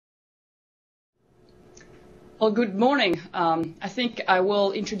Well, good morning. I think I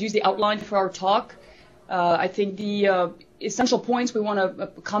will introduce the outline for our talk. I think the essential points we want to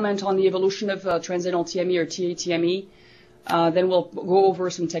comment on the evolution of transanal TME or TA-TME. Then we'll go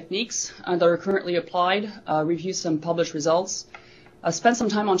over some techniques that are currently applied, review some published results, spend some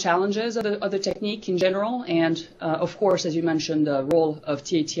time on challenges of the technique in general, and of course, as you mentioned, the role of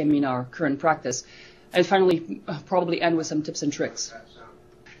TA-TME in our current practice. And finally, probably end with some tips and tricks.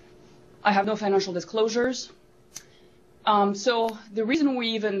 I have no financial disclosures. So the reason we're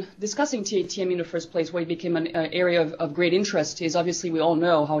even discussing TA-TME in the first place, why it became an area of great interest, is obviously we all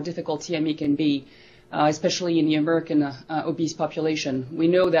know how difficult TME can be, especially in the American obese population. We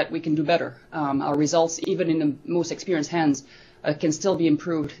know that we can do better. Our results, even in the most experienced hands, can still be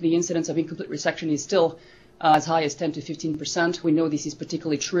improved. The incidence of incomplete resection is still as high as 10 to 15%. We know this is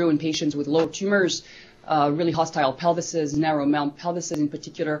particularly true in patients with low tumors, really hostile pelvises, narrow mount pelvises in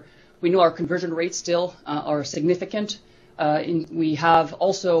particular. We know our conversion rates still are significant. We have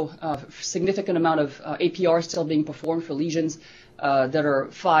also a significant amount of APR still being performed for lesions that are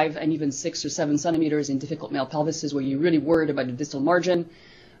 5 and even 6 or 7 centimeters in difficult male pelvises where you're really worried about the distal margin.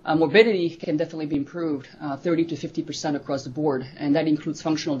 Morbidity can definitely be improved 30 to 50% across the board, and that includes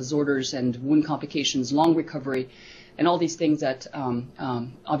functional disorders and wound complications, long recovery, and all these things that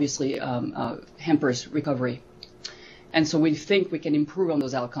obviously hampers recovery. And so we think we can improve on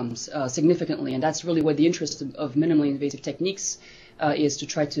those outcomes significantly, and that's really what the interest of minimally invasive techniques is, to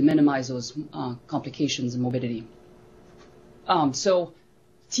try to minimize those complications and morbidity. So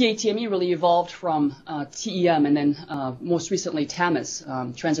TA-TME really evolved from TEM and then most recently TAMIS,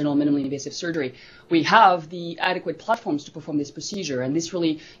 transanal minimally invasive surgery. We have the adequate platforms to perform this procedure, and this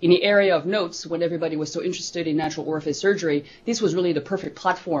really, in the area of notes, when everybody was so interested in natural orifice surgery, this was really the perfect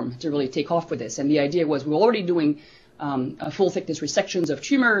platform to really take off with this. And the idea was we were already doing full thickness resections of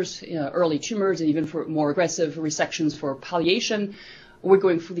tumors, early tumors, and even for more aggressive resections for palliation. We're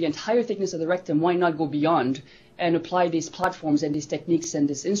going through the entire thickness of the rectum. Why not go beyond and apply these platforms and these techniques and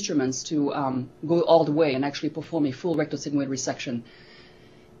these instruments to go all the way and actually perform a full rectal sigmoid resection?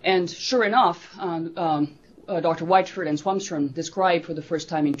 And sure enough, Dr. Whiteford and Swamstrom described for the first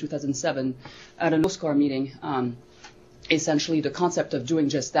time in 2007 at an OSCAR meeting essentially the concept of doing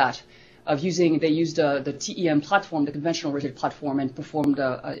just that. They used the TEM platform, the conventional rigid platform, and performed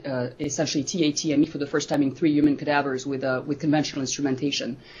essentially TA-TME for the first time in 3 human cadavers with conventional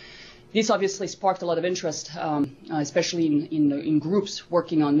instrumentation. This obviously sparked a lot of interest, especially in groups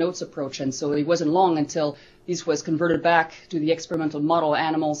working on notes approach, and so it wasn't long until this was converted back to the experimental model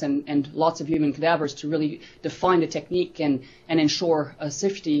animals and lots of human cadavers to really define the technique and ensure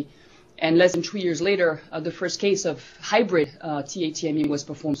safety. And less than 2 years later, the first case of hybrid TA-TME was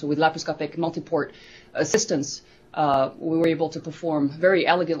performed. So with laparoscopic multiport assistance, we were able to perform very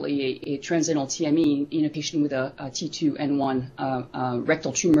elegantly a transanal TME in a patient with a T2N1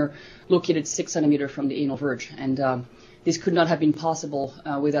 rectal tumor located 6 centimeters from the anal verge. And this could not have been possible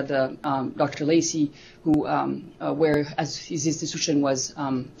without Dr. Lacey, who, as his institution was,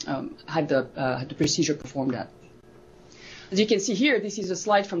 had the procedure performed at. As you can see here, this is a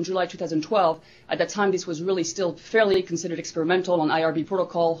slide from July 2012. At that time, this was really still fairly considered experimental on IRB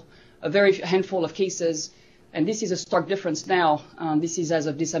protocol, a very handful of cases. And this is a stark difference now. This is as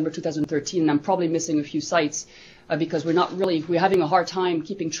of December 2013, and I'm probably missing a few sites because we're having a hard time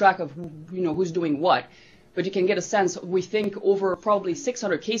keeping track of who's doing what. But you can get a sense. We think over probably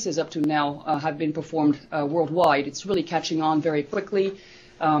 600 cases up to now have been performed worldwide. It's really catching on very quickly.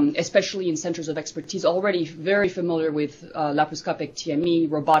 Especially in centers of expertise already very familiar with laparoscopic TME,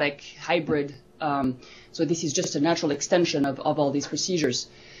 robotic, hybrid. So this is just a natural extension of all these procedures.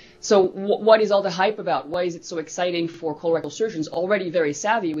 So what is all the hype about? Why is it so exciting for colorectal surgeons already very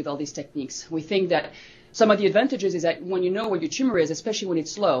savvy with all these techniques? We think that some of the advantages is that when you know where your tumor is, especially when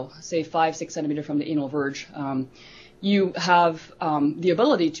it's low, say 5, 6 centimeters from the anal verge, you have the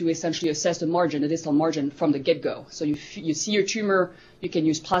ability to essentially assess the margin, the distal margin, from the get-go. So you see your tumor, you can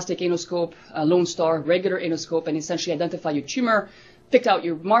use plastic anoscope, Lone Star, regular anoscope, and essentially identify your tumor, pick out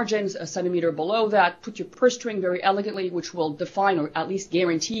your margins a centimeter below that, put your purse string very elegantly, which will define or at least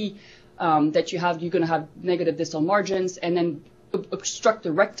guarantee that you're going to have negative distal margins, and then obstruct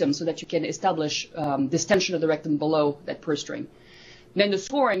the rectum so that you can establish distension of the rectum below that purse string. Then the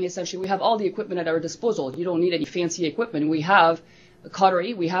scoring, essentially, we have all the equipment at our disposal. You don't need any fancy equipment. We have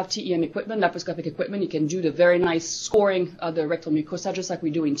cautery, we have TEM equipment, laparoscopic equipment. You can do the very nice scoring of the rectal mucosa just like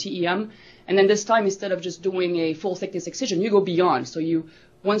we do in TEM. And then this time, instead of just doing a full thickness excision, you go beyond. So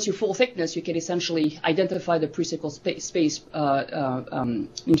once you're full thickness, you can essentially identify the presacral space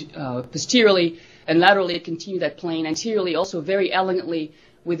posteriorly and laterally continue that plane. Anteriorly, also very elegantly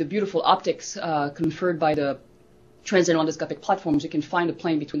with the beautiful optics conferred by the transanal endoscopic platforms, you can find a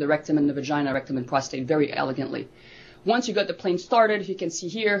plane between the rectum and the vagina, rectum and prostate very elegantly. Once you got the plane started, you can see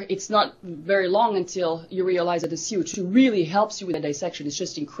here, it's not very long until you realize that the CO2 really helps you with the dissection. It's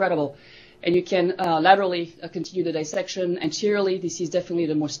just incredible. And you can laterally continue the dissection. Anteriorly, this is definitely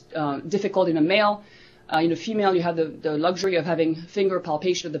the most difficult in a male. In a female, you have the luxury of having finger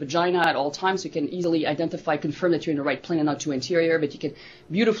palpation of the vagina at all times. So you can easily identify, confirm that you're in the right plane and not too anterior, but you can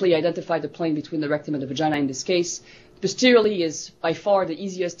beautifully identify the plane between the rectum and the vagina in this case. Posteriorly is by far the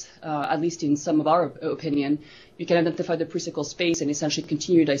easiest, at least in some of our opinion. You can identify the presacal space and essentially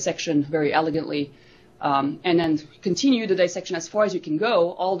continue dissection very elegantly. And then continue the dissection as far as you can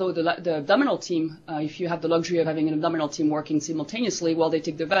go, although the abdominal team, if you have the luxury of having an abdominal team working simultaneously while they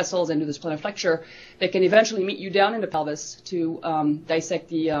take the vessels and do the splenoflexure, they can eventually meet you down in the pelvis to dissect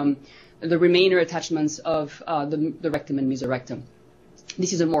the remainder attachments of the rectum and mesorectum.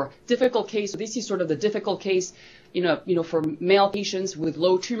 This is a more difficult case. So this is sort of the difficult case, for male patients with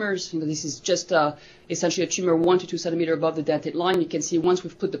low tumors. This is just essentially a tumor 1 to 2 centimeters above the dentate line. You can see once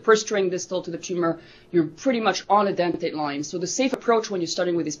we've put the purse string distal to the tumor, you're pretty much on a dentate line. So the safe approach when you're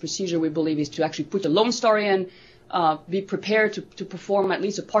starting with this procedure, we believe, is to actually put the Lone Star in, be prepared to perform at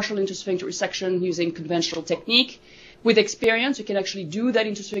least a partial intersphincter resection using conventional technique. With experience, you can actually do that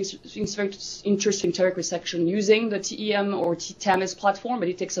intersphincteric resection using the TEM or TAMIS platform, but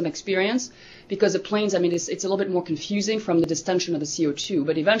it takes some experience because the planes, it's a little bit more confusing from the distension of the CO2.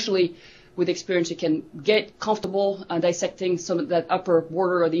 But eventually, with experience, you can get comfortable dissecting some of that upper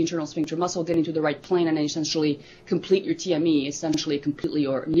border of the internal sphincter muscle, get into the right plane, and then essentially complete your TME, essentially completely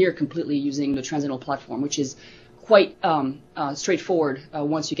or near completely using the transanal platform, which is quite straightforward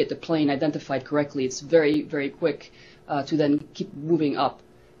once you get the plane identified correctly. It's very, very quick to then keep moving up.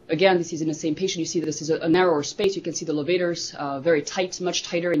 Again, this is in the same patient. You see that this is a narrower space. You can see the levators very tight, much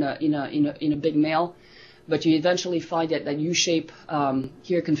tighter in a big male. But you eventually find that U-shape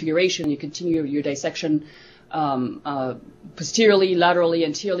here configuration. You continue your dissection posteriorly, laterally,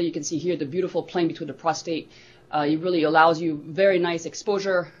 anteriorly. You can see here the beautiful plane between the prostate. It really allows you very nice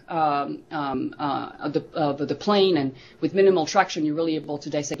exposure of the plane, and with minimal traction, you're really able to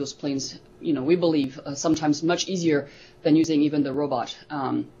dissect those planes, we believe, sometimes much easier than using even the robot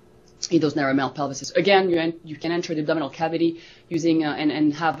in those narrow male pelvises. Again, you can enter the abdominal cavity using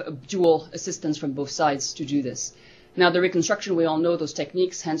and have a dual assistance from both sides to do this. Now, the reconstruction, we all know those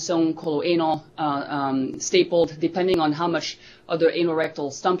techniques, hand-sewn, coloanal, stapled, depending on how much other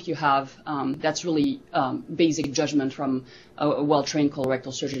anorectal stump you have. That's really basic judgment from a well-trained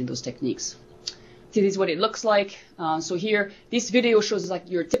colorectal surgeon in those techniques. So this is what it looks like. So here, this video shows like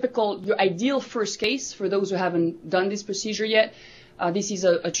your ideal first case for those who haven't done this procedure yet. This is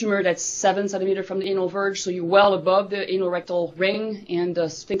a tumor that's 7 centimeters from the anal verge, so you're well above the anorectal ring and the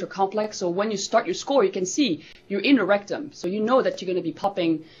sphincter complex. So when you start your score, you can see you're in the rectum. So you know that you're going to be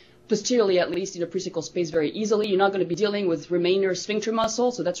popping posteriorly, at least in the presacal space, very easily. You're not going to be dealing with remainder sphincter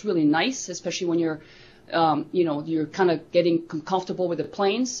muscle, so that's really nice, especially when you're, you're kind of getting comfortable with the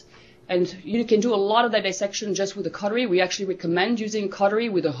planes. And you can do a lot of that dissection just with the cautery. We actually recommend using cautery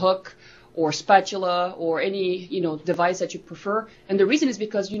with a hook or spatula or any, device that you prefer. And the reason is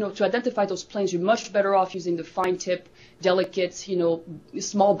because, to identify those planes, you're much better off using the fine tip, delicate,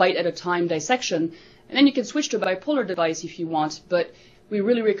 small bite at a time dissection. And then you can switch to a bipolar device if you want. But we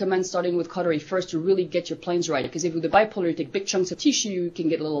really recommend starting with cautery first to really get your planes right. Because if with the bipolar, you take big chunks of tissue, you can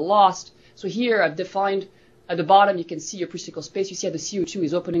get a little lost. So here I've defined at the bottom, you can see your presacal space. You see how the CO2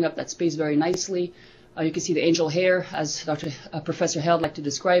 is opening up that space very nicely. You can see the angel hair, as Professor Held liked to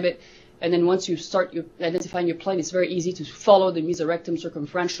describe it. And then once you start identifying your plane, it's very easy to follow the mesorectum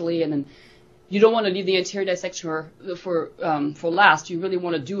circumferentially. And then you don't want to leave the anterior dissection for last. You really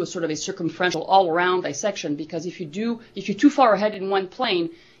want to do a sort of a circumferential all-around dissection, because if you're too far ahead in one plane,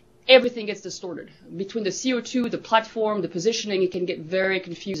 everything gets distorted. Between the CO2, the platform, the positioning, it can get very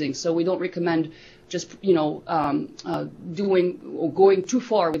confusing. So we don't recommend just doing or going too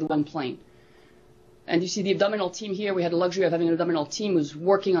far with one plane. And you see the abdominal team here. We had the luxury of having an abdominal team who's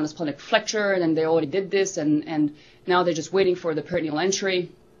working on a splenic flexure, and then they already did this, and now they're just waiting for the peritoneal entry.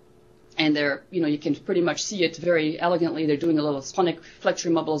 And they're, you can pretty much see it very elegantly. They're doing a little splenic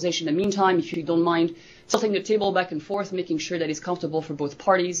flexure mobilization in the meantime. If you don't mind tilting the table back and forth, making sure that it's comfortable for both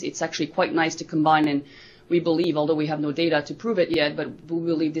parties. It's actually quite nice to combine, and we believe, although we have no data to prove it yet, but we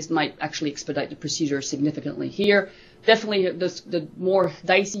believe this might actually expedite the procedure significantly. Here, definitely the more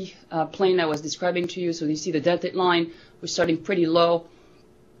dicey plane I was describing to you. So you see the dentate line. We're starting pretty low.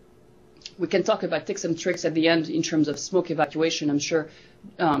 We can talk about tips and tricks at the end in terms of smoke evacuation. I'm sure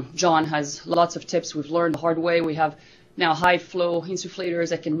John has lots of tips we've learned the hard way. We have now high flow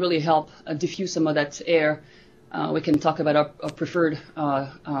insufflators that can really help diffuse some of that air We can talk about our preferred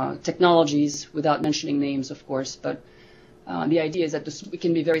technologies without mentioning names, of course, but the idea is that it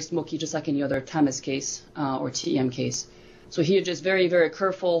can be very smoky, just like any other TAMIS case or TEM case. So here, just very, very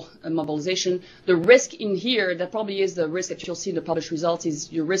careful mobilization. The risk in here, that probably is the risk that you'll see in the published results,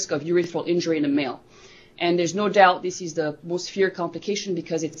 is your risk of urethral injury in a male. And there's no doubt this is the most feared complication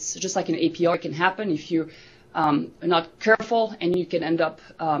because it's just like an APR. It can happen if you are not careful, and you can end up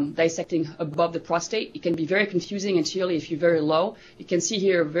dissecting above the prostate. It can be very confusing anteriorly if you're very low. You can see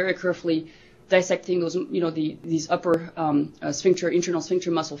here very carefully dissecting those, these upper internal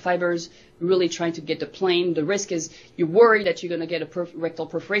sphincter muscle fibers, really trying to get the plane. The risk is you're worried that you're going to get a rectal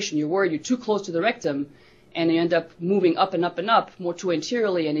perforation. You're worried you're too close to the rectum, and you end up moving up and up and up, more too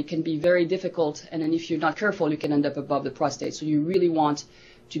anteriorly, and it can be very difficult. And then if you're not careful, you can end up above the prostate. So you really want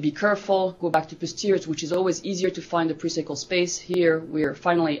to be careful. Go back to posteriors, which is always easier to find the presacral space. Here, we're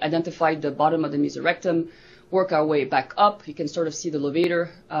finally identified the bottom of the mesorectum. Work our way back up. You can sort of see the levator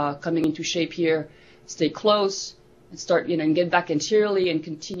coming into shape here. Stay close and start, and get back anteriorly and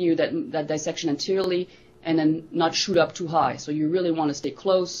continue that dissection anteriorly, and then not shoot up too high. So you really want to stay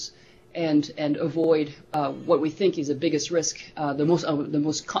close and avoid what we think is the biggest risk, the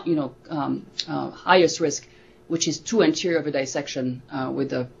most highest risk, which is too anterior of a dissection with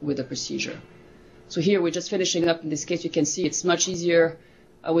the procedure. So here we're just finishing up. In this case, you can see it's much easier.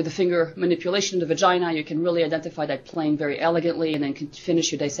 With the finger manipulation of the vagina, you can really identify that plane very elegantly and then can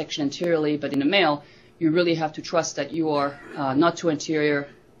finish your dissection anteriorly. But in a male, you really have to trust that you are not too anterior.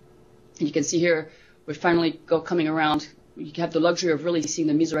 And you can see here, we're finally coming around. You have the luxury of really seeing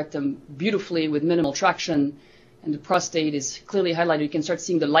the mesorectum beautifully with minimal traction, and the prostate is clearly highlighted. You can start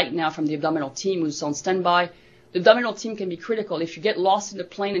seeing the light now from the abdominal team who's on standby. The abdominal team can be critical. If you get lost in the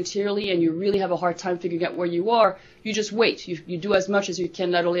plane anteriorly and you really have a hard time figuring out where you are, you just wait. You do as much as you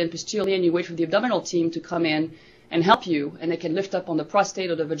can laterally and posteriorly, and you wait for the abdominal team to come in and help you, and they can lift up on the prostate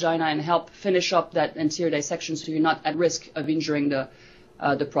or the vagina and help finish up that anterior dissection so you're not at risk of injuring the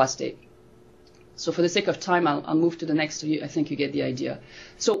prostate. So for the sake of time, I'll move to the next. I think you get the idea.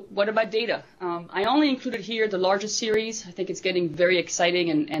 So what about data? I only included here the largest series. I think it's getting very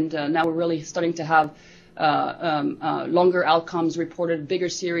exciting, and now we're really starting to have longer outcomes reported, bigger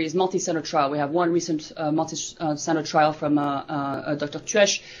series, multi-center trial. We have one recent multi-center trial from Dr.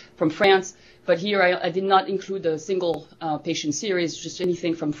 Tuesch from France, but here I did not include the single patient series, just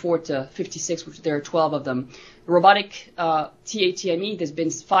anything from 4 to 56, which there are 12 of them. Robotic TATME, there's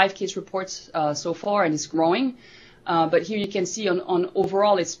been 5 case reports so far, and it's growing. But here you can see on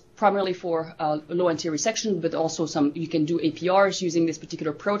overall, it's primarily for low anterior section, but also you can do APRs using this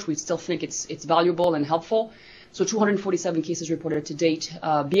particular approach. We still think it's valuable and helpful. So 247 cases reported to date.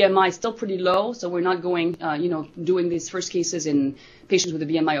 BMI is still pretty low, so we're not going, doing these first cases in patients with a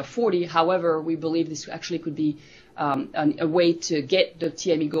BMI of 40. However, we believe this actually could be a way to get the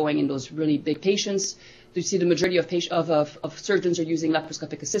TME going in those really big patients. You see the majority of surgeons are using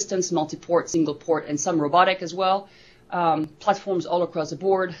laparoscopic assistance, multi-port, single-port, and some robotic as well. Platforms all across the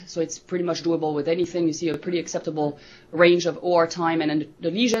board, so it's pretty much doable with anything. You see a pretty acceptable range of OR time, and then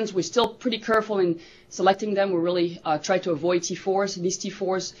the lesions, we're still pretty careful in selecting them. We really try to avoid T4s. These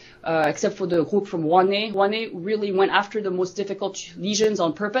T4s, except for the group from 1A. 1A really went after the most difficult lesions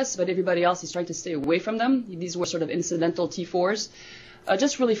on purpose, but everybody else is trying to stay away from them. These were sort of incidental T4s.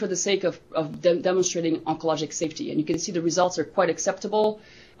 Just really for the sake of demonstrating oncologic safety. And you can see the results are quite acceptable.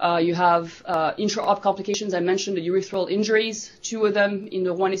 You have intra-op complications. I mentioned the urethral injuries, 2 of them in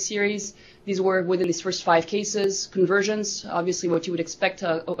the 1A series. These were within these first 5 cases. Conversions, obviously what you would expect,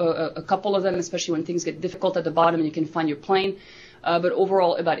 a couple of them, especially when things get difficult at the bottom and you can find your plane. But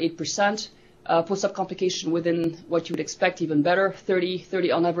overall, about 8%. Post-op complication within what you would expect, even better,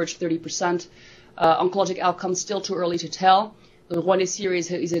 30 on average, 30%. Oncologic outcomes, still too early to tell. The 1A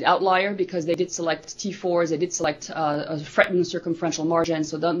series is an outlier because they did select T4s, they did select a threatened circumferential margin,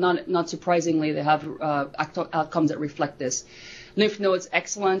 so not surprisingly, they have outcomes that reflect this. Lymph nodes,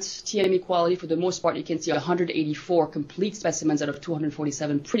 excellent. TME quality, for the most part, you can see 184 complete specimens out of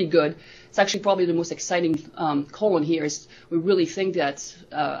 247, pretty good. It's actually probably the most exciting column here. Is we really think that,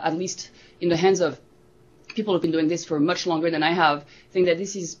 at least in the hands of people who've been doing this for much longer than I have, think that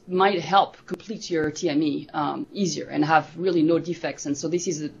this might help complete your TME easier and have really no defects. And so this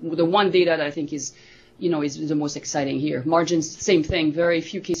is the one data that I think is the most exciting here. Margins, same thing, very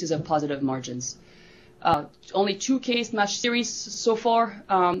few cases of positive margins. Only 2 case match series so far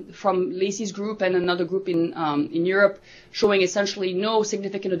from Lacey's group and another group in Europe, showing essentially no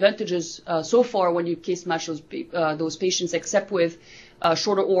significant advantages so far when you case match those patients, except with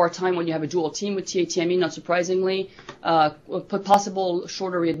shorter OR time when you have a dual team with TA-TME, not surprisingly. Possible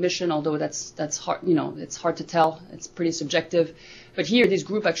shorter readmission, although that's hard, it's hard to tell. It's pretty subjective. But here, this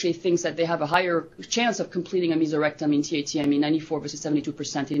group actually thinks that they have a higher chance of completing a mesorectomy in TA-TME, 94 versus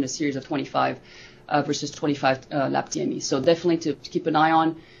 72% in a series of 25 versus 25 lap TME. So definitely to keep an eye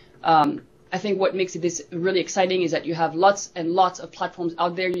on. I think what makes this really exciting is that you have lots and lots of platforms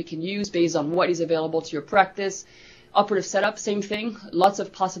out there you can use based on what is available to your practice. Operative setup, same thing. Lots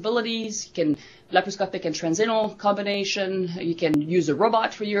of possibilities. You can laparoscopic and transanal combination. You can use a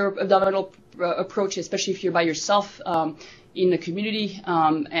robot for your abdominal approach, especially if you're by yourself in the community,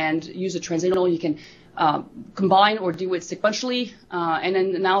 and use a transanal. You can combine or do it sequentially. And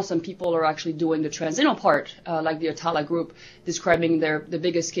then now some people are actually doing the transanal part, like the Atala group, describing the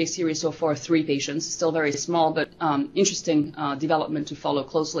biggest case series so far, 3 patients. Still very small, but interesting development to follow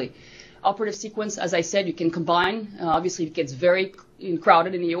closely. Operative sequence, as I said, you can combine. Obviously, it gets very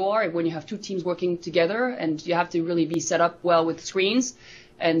crowded in the OR when you have 2 teams working together, and you have to really be set up well with screens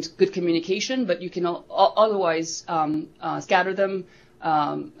and good communication, but you can otherwise scatter them,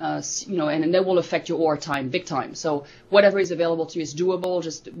 and that will affect your OR time big time. So whatever is available to you is doable,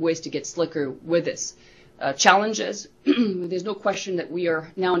 just ways to get slicker with this. Challenges, there's no question that we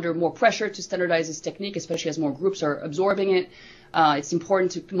are now under more pressure to standardize this technique, especially as more groups are absorbing it. It's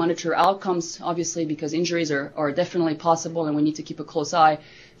important to monitor outcomes, obviously, because injuries are definitely possible, and we need to keep a close eye.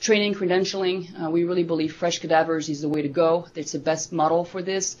 Training, credentialing, we really believe fresh cadavers is the way to go. It's the best model for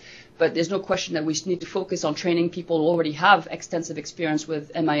this, but there's no question that we need to focus on training people who already have extensive experience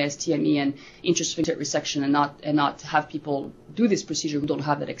with MIS, TME, and intrasphincter resection, and not have people do this procedure who don't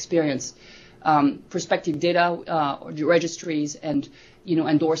have that experience. Prospective data, or the registries, and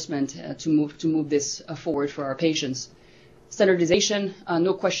endorsement to move this forward for our patients. Standardization,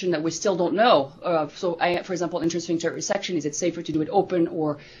 no question that we still don't know. For example, intrasphincter resection, is it safer to do it open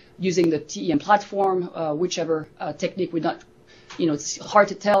or using the TEM platform, whichever technique we not, it's hard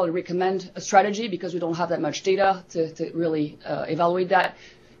to tell and recommend a strategy because we don't have that much data to really evaluate that.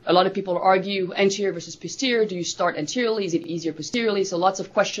 A lot of people argue anterior versus posterior. Do you start anteriorly? Is it easier posteriorly? So lots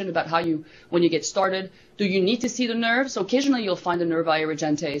of question about when you get started. Do you need to see the nerves? So occasionally you'll find the nervi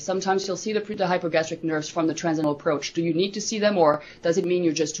regente. Sometimes you'll see the hypogastric nerves from the transanal approach. Do you need to see them, or does it mean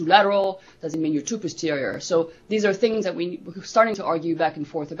you're just too lateral? Does it mean you're too posterior? So these are things that we're starting to argue back and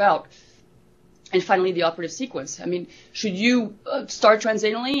forth about. And finally, the operative sequence. I mean, should you start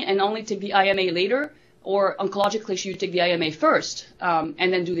transanally and only take the IMA later? Or oncologically, should you take the IMA first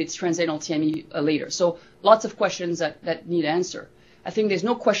and then do the transanal TME later? So lots of questions that need answer. I think there's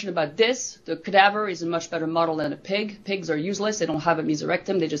no question about this. The cadaver is a much better model than a pig. Pigs are useless. They don't have a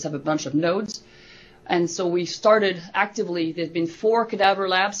mesorectum. They just have a bunch of nodes. And so we started actively. There's been 4 cadaver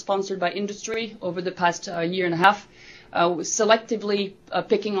labs sponsored by industry over the past year and a half, selectively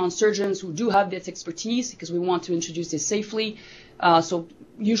picking on surgeons who do have this expertise because we want to introduce this safely. So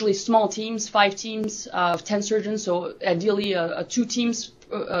usually small teams, 5 teams of 10 surgeons, so ideally 2 teams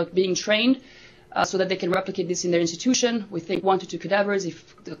being trained so that they can replicate this in their institution. We think 1 to 2 cadavers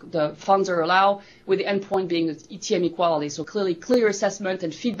if the funds are allowed, with the endpoint being the TME quality. So clearly clear assessment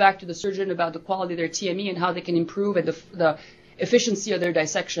and feedback to the surgeon about the quality of their TME and how they can improve and the efficiency of their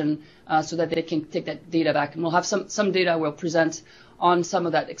dissection so that they can take that data back. And we'll have some data we'll present on some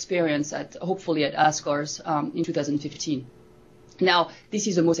of that experience hopefully at ASCRS in 2015. Now, this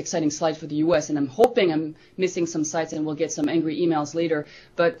is the most exciting slide for the U.S., and I'm hoping I'm missing some sites, and we'll get some angry emails later.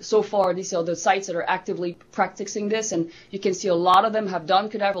 But so far, these are the sites that are actively practicing this, and you can see a lot of them have done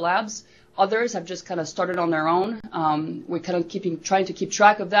cadaver labs. Others have just kind of started on their own. We're kind of trying to keep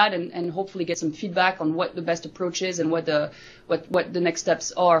track of that, and hopefully get some feedback on what the best approach is and what the next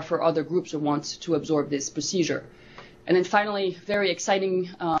steps are for other groups who want to absorb this procedure. And then finally, very exciting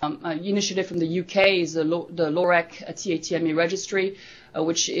initiative from the UK is the LOREC TA-TME registry,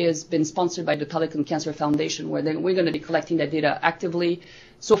 which has been sponsored by the Pelican Cancer Foundation, where we're going to be collecting that data actively.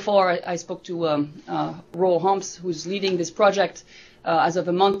 So far, I spoke to Roel Homps, who's leading this project. As of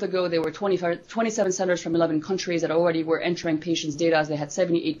a month ago, there were 27 centers from 11 countries that already were entering patients' data. They had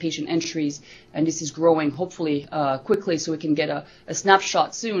 78 patient entries, and this is growing hopefully quickly, so we can get a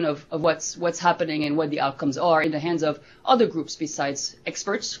snapshot soon of what's happening and what the outcomes are in the hands of other groups besides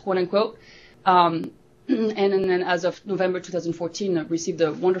experts, quote unquote. And then as of November 2014, I received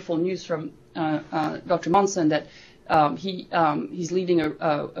the wonderful news from Dr. Monson that he's leading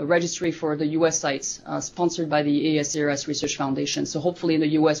a registry for the U.S. sites sponsored by the ASRS Research Foundation. So hopefully in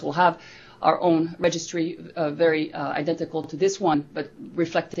the U.S. we'll have our own registry very identical to this one, but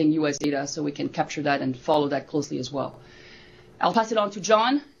reflecting U.S. data so we can capture that and follow that closely as well. I'll pass it on to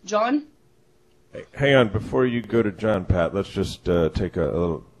John. John? Hey, hang on, before you go to John, Pat, let's just take a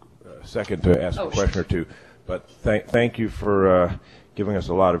little second to ask a question or two. But thank you for giving us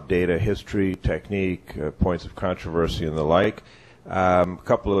a lot of data, history, technique, points of controversy, and the like. A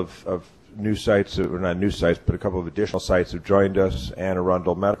couple of new sites, or not new sites, but a couple of additional sites have joined us. Anne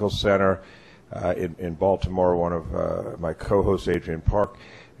Arundel Medical Center in Baltimore, one of my co-hosts, Adrian Park.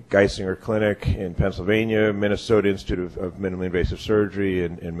 Wexner Clinic in Pennsylvania, Minnesota Institute of Minimally Invasive Surgery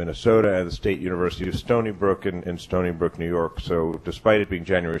in Minnesota, and the State University of Stony Brook in Stony Brook, New York. So despite it being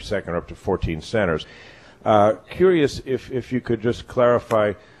January 2nd, we're up to 14 centers. Curious if you could just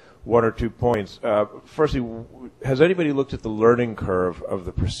clarify one or 2 points. Firstly, has anybody looked at the learning curve of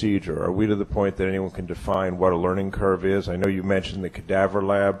the procedure? Are we to the point that anyone can define what a learning curve is? I know you mentioned the cadaver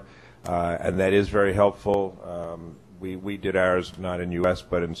lab, and that is very helpful. We did ours not in U.S.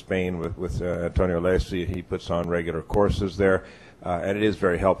 but in Spain with Antonio Lesi. He puts on regular courses there, and it is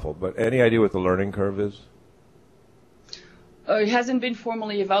very helpful. But any idea what the learning curve is? It hasn't been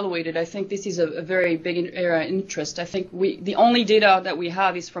formally evaluated. I think this is a very big area of interest. I think the only data that we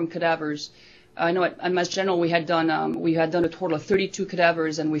have is from cadavers. I know at Mass General we had done a total of 32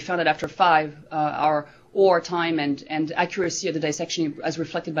 cadavers, and we found that after 5, our OR time and accuracy of the dissection, as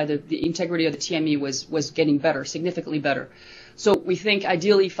reflected by the integrity of the TME, was getting better, significantly better. So we think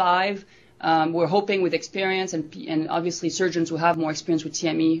ideally 5. We're hoping with experience and obviously surgeons who have more experience with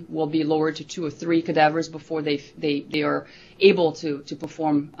TME will be lowered to 2 or 3 cadavers before they are able to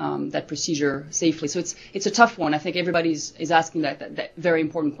perform that procedure safely. So it's a tough one. I think everybody is asking that very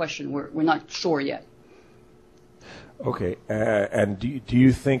important question. We're not sure yet. Okay, and do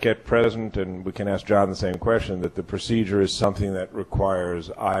you think at present, and we can ask John the same question, that the procedure is something that requires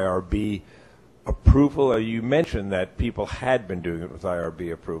IRB approval? You mentioned that people had been doing it with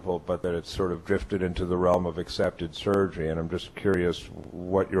IRB approval, but that it's sort of drifted into the realm of accepted surgery, and I'm just curious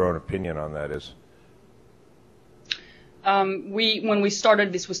what your own opinion on that is. When we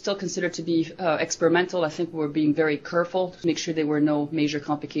started, this was still considered to be experimental. I think we were being very careful to make sure there were no major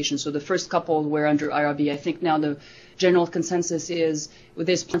complications. So the first couple were under IRB. I think now the general consensus is,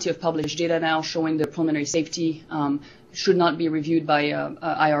 there's plenty of published data now showing the preliminary safety should not be reviewed by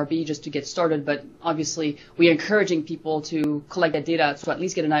IRB just to get started. But obviously, we are encouraging people to collect that data, so at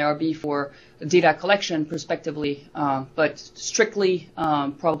least get an IRB for data collection prospectively, but strictly,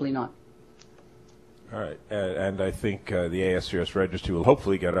 probably not. All right, and I think the ASCRS registry will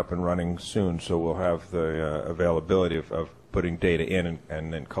hopefully get up and running soon, so we'll have the availability of putting data in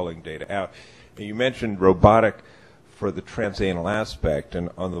and then culling data out. And you mentioned robotic for the transanal aspect, and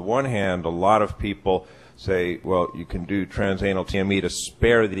on the one hand, a lot of people say, well, you can do transanal TME to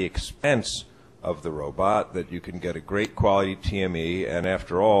spare the expense of the robot, that you can get a great quality TME, and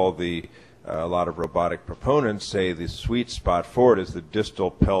after all, a lot of robotic proponents say the sweet spot for it is the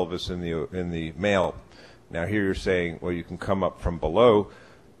distal pelvis in the male. Now here you're saying, well, you can come up from below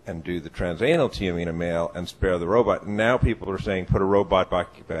and do the transanal TME in a male and spare the robot. Now people are saying put a robot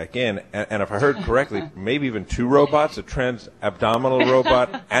back in, and if I heard correctly, maybe even 2 robots, a trans-abdominal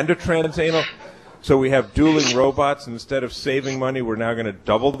robot and a transanal. So we have dueling robots. Instead of saving money, we're now going to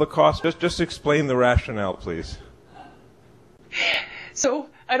double the cost. Just explain the rationale, please. So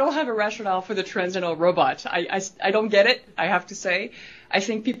I don't have a rationale for the transanal robot. I don't get it, I have to say. I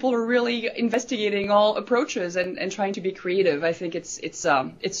think people are really investigating all approaches and trying to be creative. I think it's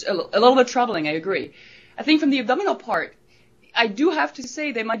a little bit troubling, I agree. I think from the abdominal part, I do have to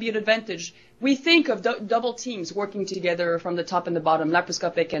say there might be an advantage. We think of double teams working together from the top and the bottom.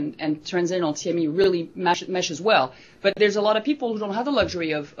 Laparoscopic and transanal TME really meshes well. But there's a lot of people who don't have the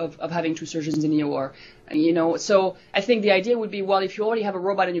luxury of having 2 surgeons in the OR. So I think the idea would be, well, if you already have a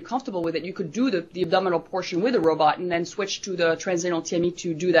robot and you're comfortable with it, you could do the abdominal portion with a robot and then switch to the transanal TME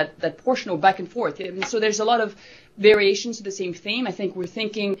to do that portion back and forth. And so there's a lot of variations to the same theme. I think we're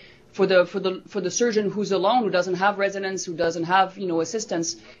thinking for the surgeon who's alone, who doesn't have residents, who doesn't have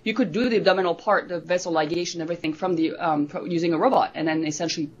assistants, you could do the abdominal part, the vessel ligation, everything from the using a robot, and then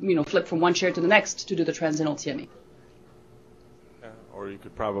essentially flip from one chair to the next to do the transanal TME. Or you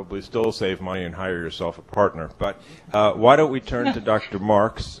could probably still save money and hire yourself a partner. But why don't we turn to Dr.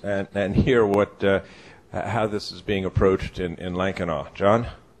 Marks and hear how this is being approached in Lankenau. John?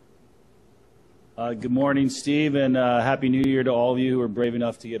 Good morning, Steve, and Happy New Year to all of you who are brave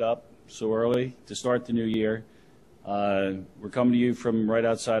enough to get up so early to start the new year. We're coming to you from right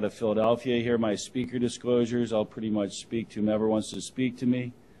outside of Philadelphia. Here are my speaker disclosures. I'll pretty much speak to whomever wants to speak to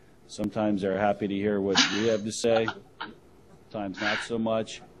me. Sometimes they're happy to hear what we have to say, sometimes not so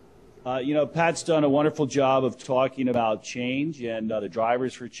much. Pat's done a wonderful job of talking about change and the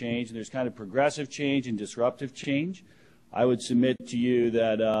drivers for change, and there's kind of progressive change and disruptive change. I would submit to you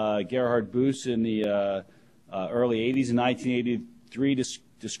that Gerhard Buss in the early 80s, in 1983,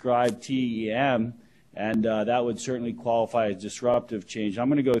 described TEM, and that would certainly qualify as disruptive change. I'm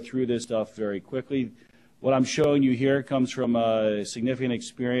going to go through this stuff very quickly. What I'm showing you here comes from a significant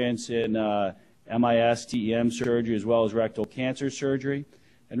experience in MIS, TEM surgery, as well as rectal cancer surgery.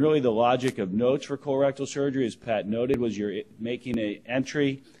 And really the logic of notes for colorectal surgery, as Pat noted, was you're making an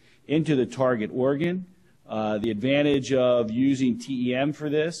entry into the target organ. The advantage of using TEM for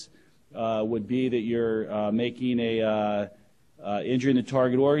this would be that you're making a injury in the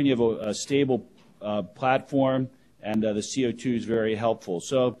target organ. You have a stable platform, and the CO2 is very helpful.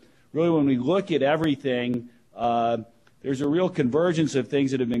 So really when we look at everything, there's a real convergence of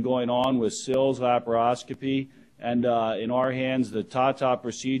things that have been going on with Syll's laparoscopy, and in our hands, the TATA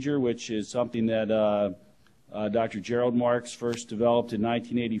procedure, which is something that Dr. Gerald Marks first developed in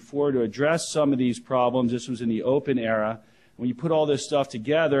 1984 to address some of these problems. This was in the open era. When you put all this stuff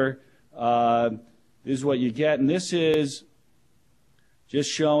together, this is what you get. And this is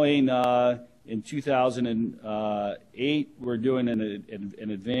just showing in 2008, we're doing an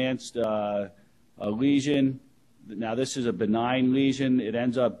advanced lesion. Now, this is a benign lesion. It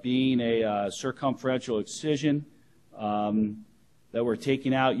ends up being a circumferential excision that we're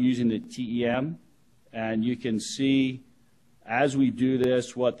taking out using the TEM. And you can see, as we do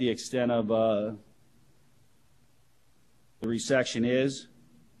this, what the extent of the resection is.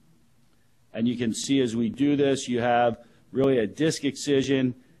 And you can see as we do this, you have really a disc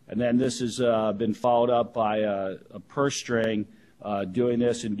excision, and then this has been followed up by a purse string doing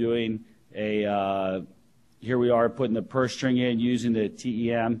this and doing a, here we are putting the purse string in using the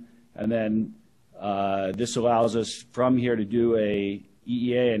TEM, and then this allows us from here to do a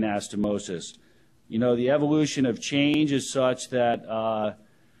EEA anastomosis. You know, the evolution of change is such that,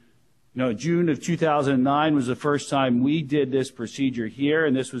 June of 2009 was the first time we did this procedure here,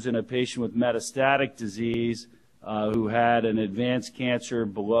 and this was in a patient with metastatic disease who had an advanced cancer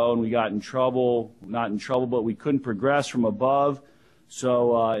below, and we got in trouble, not in trouble, but we couldn't progress from above.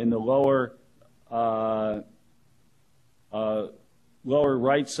 So in the lower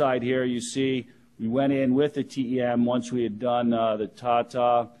right side here, you see we went in with the TEM once we had done the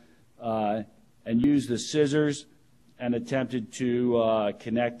TATA and used the scissors and attempted to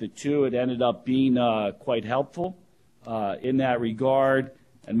connect the two. It ended up being quite helpful in that regard,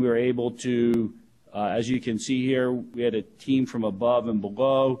 and we were able to, as you can see here, we had a team from above and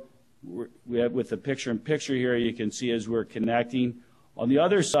below. We have, with the picture-in-picture here, you can see as we're connecting. On the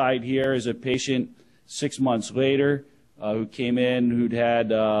other side here is a patient 6 months later who came in who'd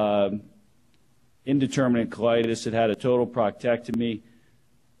had indeterminate colitis, had had a total proctectomy.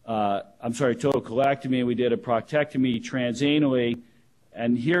 Total colectomy. We did a proctectomy transanally,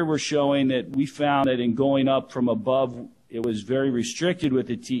 and here we're showing that we found that in going up from above, it was very restricted with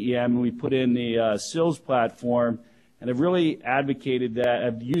the TEM, and we put in the Syll's platform, and have really advocated that.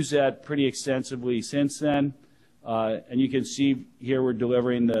 I've used that pretty extensively since then, and you can see here we're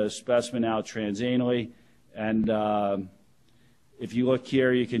delivering the specimen out transanally, and if you look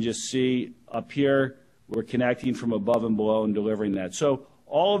here, you can just see up here we're connecting from above and below and delivering that. So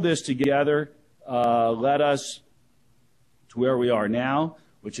all of this together led us to where we are now,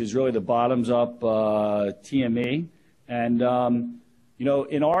 which is really the bottoms-up TME. And,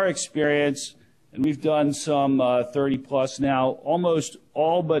 in our experience, and we've done some 30-plus now, almost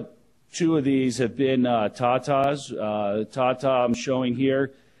all but 2 of these have been TATAs. TATA I'm showing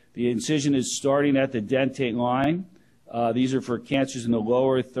here, the incision is starting at the dentate line. These are for cancers in the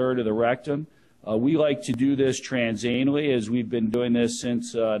lower third of the rectum. We like to do this transanally, as we've been doing this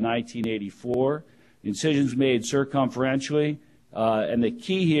since 1984. The incision's made circumferentially, and the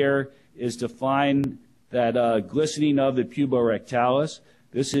key here is to find that glistening of the puborectalis.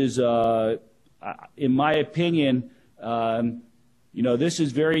 This is, in my opinion, this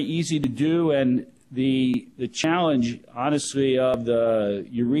is very easy to do, and the challenge, honestly, of the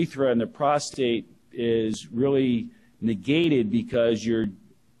urethra and the prostate is really negated because you're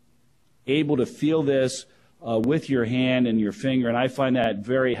able to feel this with your hand and your finger, and I find that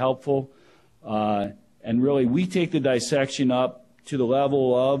very helpful. And really, we take the dissection up to the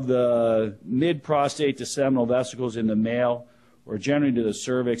level of the mid-prostate to seminal vesicles in the male, or generally to the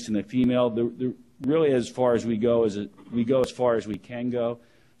cervix in the female. Really, as far as we go as far as we can go.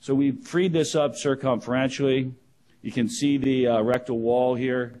 So we freed this up circumferentially. You can see the rectal wall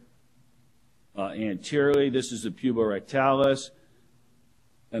here anteriorly. This is the puborectalis,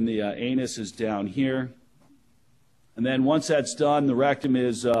 and the anus is down here. And then once that's done, the rectum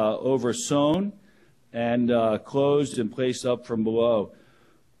is oversewn and closed and placed up from below.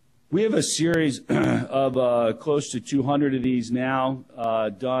 We have a series of close to 200 of these now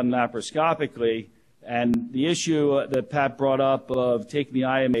done laparoscopically. And the issue that Pat brought up of taking the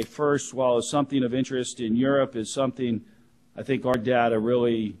IMA first, while it's something of interest in Europe, is something I think our data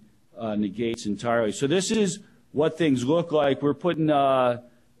really negates entirely. So this is what things look like. We're putting a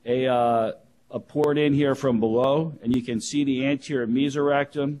port in here from below, and you can see the anterior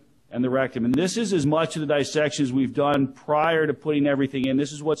mesorectum and the rectum. And this is as much of the dissections we've done prior to putting everything in.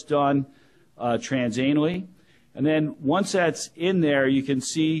 This is what's done transanally. And then once that's in there, you can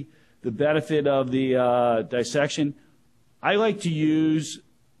see the benefit of the dissection. I like to use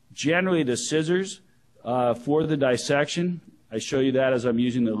generally the scissors for the dissection. I show you that as I'm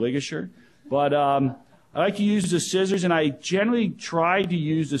using the ligature. But I like to use the scissors, and I generally try to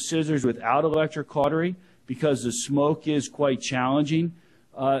use the scissors without electrocautery because the smoke is quite challenging.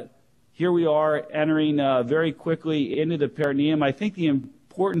 Here we are entering very quickly into the peritoneum. I think the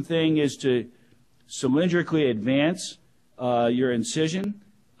important thing is to cylindrically advance your incision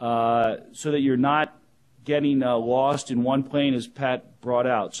so that you're not getting lost in one plane, as Pat brought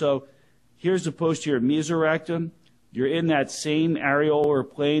out. So here's the posterior mesorectum. You're in that same areolar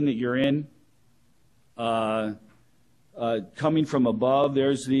plane that you're in. Coming from above,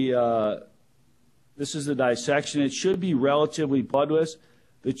 there's the this is the dissection. It should be relatively bloodless.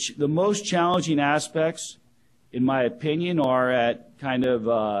 The most challenging aspects, in my opinion, are at kind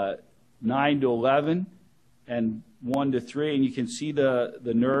of 9 to 11 and 1 to 3. And you can see the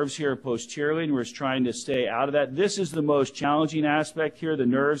nerves here posteriorly, and we're just trying to stay out of that. This is the most challenging aspect here, the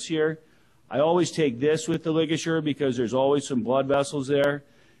nerves here. I always take this with the ligature because there's always some blood vessels there.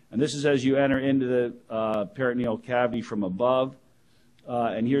 And this is as you enter into the peritoneal cavity from above.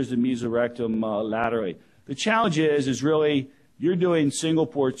 And here's the mesorectum laterally. The challenge is really you're doing single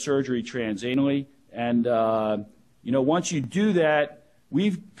port surgery transanally. And, once you do that,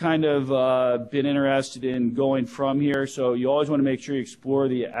 we've kind of been interested in going from here. So you always want to make sure you explore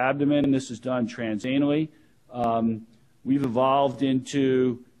the abdomen. And this is done transanally. We've evolved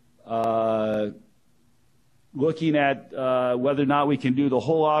into looking at whether or not we can do the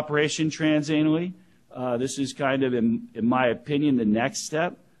whole operation transanally. This is kind of, in my opinion, the next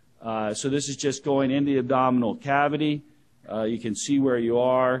step. So this is just going into the abdominal cavity. You can see where you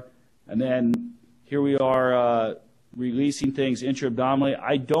are. And then here we are releasing things intra-abdominally.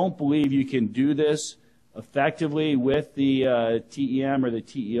 I don't believe you can do this effectively with the TEM or the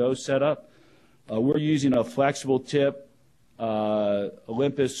TEO setup. We're using a flexible tip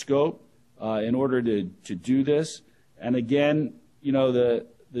Olympus scope in order to do this. And again, the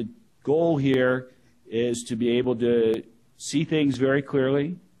goal here is to be able to see things very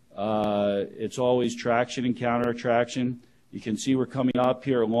clearly. It's always traction and counter traction. You can see we're coming up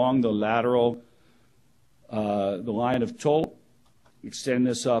here along the lateral, the line of Tolt, extend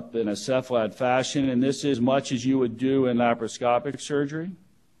this up in a cephalad fashion, and this is much as you would do in laparoscopic surgery.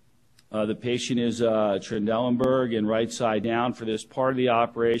 The patient is Trendelenburg and right side down for this part of the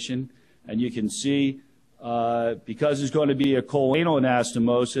operation, and you can see because there's going to be a choanal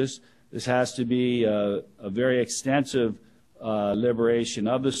anastomosis, this has to be a very extensive liberation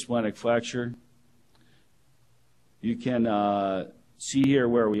of the splenic flexure. You can see here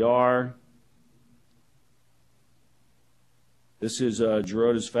where we are. This is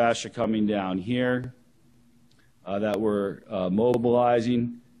Gerota's fascia coming down here that we're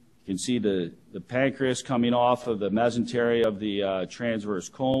mobilizing. You can see the pancreas coming off of the mesentery of the transverse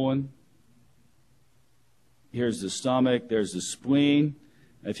colon. Here's the stomach. There's the spleen.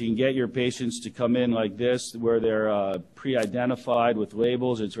 If you can get your patients to come in like this, where they're pre-identified with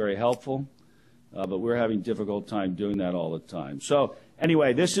labels, it's very helpful. But we're having a difficult time doing that all the time. So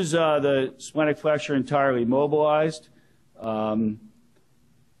anyway, this is the splenic flexure entirely mobilized. And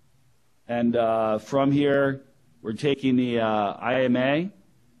from here, we're taking the IMA.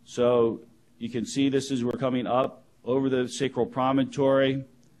 So you can see this is we're coming up over the sacral promontory.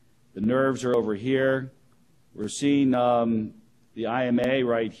 The nerves are over here. We're seeing the IMA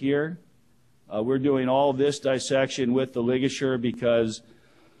right here. We're doing all this dissection with the ligature because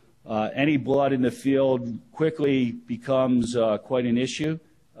any blood in the field quickly becomes quite an issue.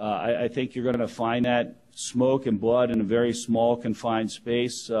 I think you're going to find that smoke and blood in a very small confined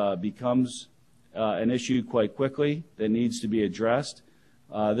space becomes an issue quite quickly that needs to be addressed.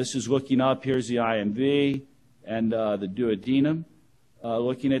 This is looking up. Here's the IMV and the duodenum,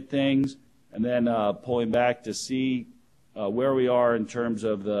 looking at things, and then pulling back to see where we are in terms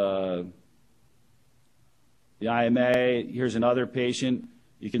of the IMA. Here's another patient.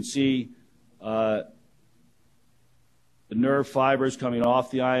 You can see the nerve fibers coming off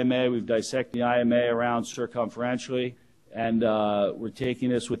the IMA. We've dissected the IMA around circumferentially. and we're taking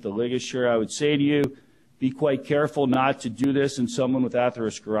this with the ligature. I would say to you, be quite careful not to do this in someone with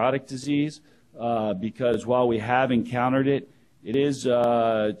atherosclerotic disease because while we have encountered it, it is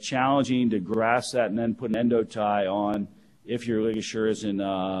challenging to grasp that and then put an endo tie on if your ligature isn't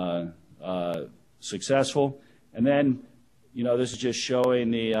successful. And then, you know, this is just showing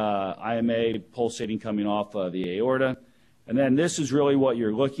the IMA pulsating coming off the aorta. And then this is really what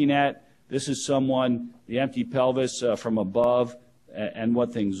you're looking at. This is someone, the empty pelvis from above and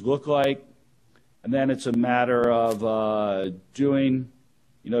what things look like. And then it's a matter of delivering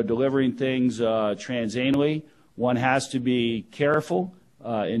things transanally. One has to be careful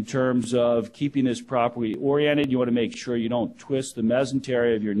in terms of keeping this properly oriented. You want to make sure you don't twist the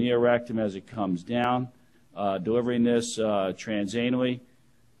mesentery of your neorectum as it comes down. Delivering this transanally.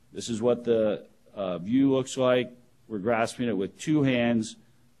 This is what the view looks like. We're grasping it with two hands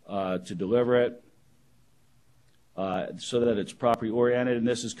to deliver it so that it's properly oriented, and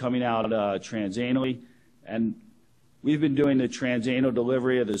this is coming out transanally. And we've been doing the transanal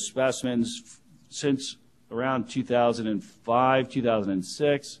delivery of the specimens since around 2005,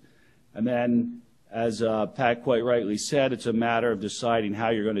 2006, and then as Pat quite rightly said, it's a matter of deciding how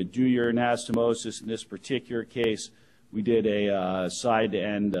you're going to do your anastomosis. In this particular case, we did a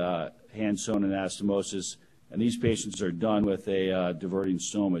side-to-end hand-sewn anastomosis, and these patients are done with a diverting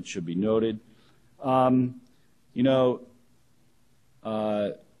stoma, it should be noted. Joël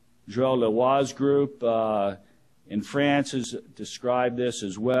Leroy's group in France has described this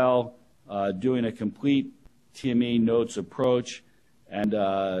as well, doing a complete TME notes approach, and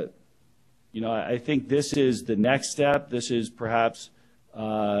I think this is the next step. This is perhaps,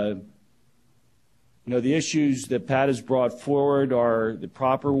 the issues that Pat has brought forward are the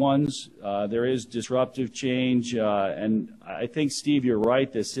proper ones. There is disruptive change, and I think, Steve, you're right.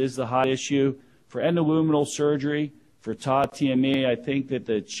 This is the hot issue. For endoluminal surgery, for TME, I think that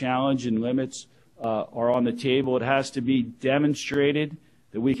the challenge and limits are on the table. It has to be demonstrated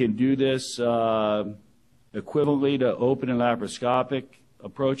that we can do this equivalently to open and laparoscopic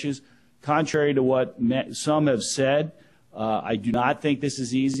approaches. Contrary to what some have said, I do not think this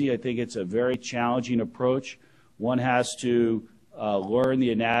is easy. I think it's a very challenging approach. One has to learn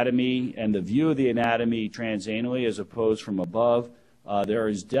the anatomy and the view of the anatomy transanally as opposed from above. There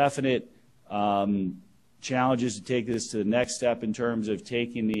is definite challenges to take this to the next step in terms of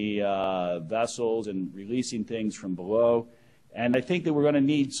taking the vessels and releasing things from below. And I think that we're going to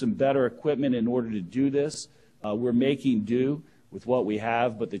need some better equipment in order to do this. We're making do with what we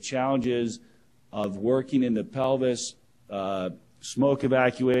have, but the challenges of working in the pelvis, smoke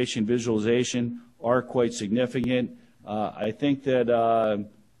evacuation, visualization are quite significant. I think that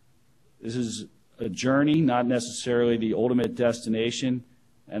this is a journey, not necessarily the ultimate destination.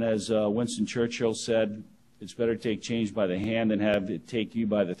 And as Winston Churchill said, it's better to take change by the hand than have it take you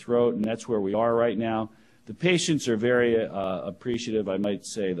by the throat, and that's where we are right now. The patients are very appreciative, I might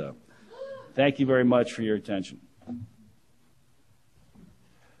say, though. Thank you very much for your attention.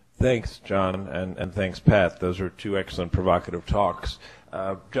 Thanks, John, and thanks, Pat. Those are two excellent provocative talks.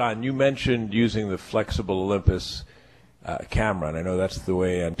 John, you mentioned using the flexible Olympus camera, and I know that's the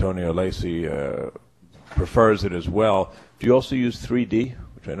way Antonio Lacey prefers it as well. Do you also use 3D,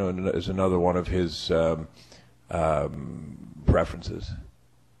 which I know is another one of his preferences?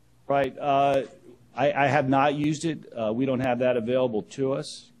 Right. I have not used it. We don't have that available to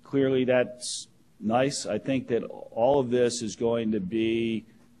us. Clearly, that's nice. I think that all of this is going to be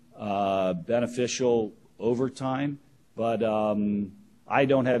beneficial over time, but I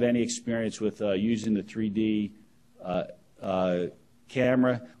don't have any experience with using the 3D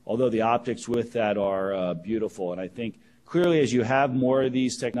camera, although the optics with that are beautiful. And I think clearly as you have more of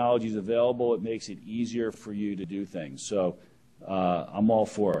these technologies available, it makes it easier for you to do things. So I'm all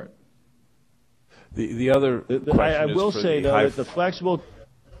for it. The other question I will say, though, that the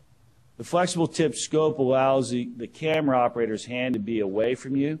flexible tip scope allows the camera operator's hand to be away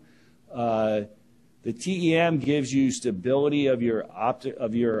from you. The TEM gives you stability of your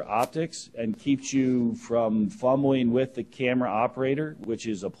optics and keeps you from fumbling with the camera operator, which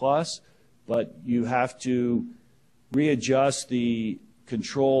is a plus, but you have to readjust the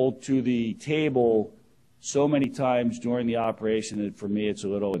control to the table so many times during the operation that for me it's a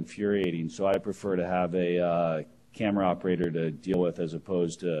little infuriating. So I prefer to have a camera operator to deal with as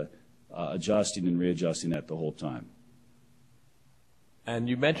opposed to adjusting and readjusting that the whole time. And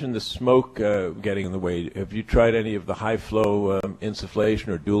you mentioned the smoke getting in the way. Have you tried any of the high-flow insufflation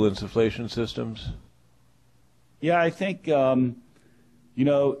or dual insufflation systems? Yeah, I think, our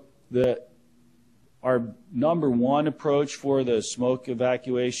number one approach for the smoke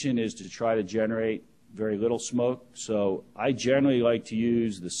evacuation is to try to generate very little smoke. So I generally like to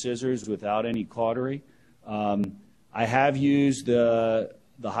use the scissors without any cautery. I have used the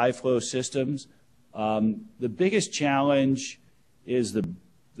high flow systems. The biggest challenge is the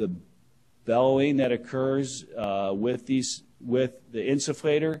bellowing that occurs with the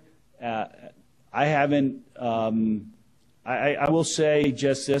insufflator. I haven't. I will say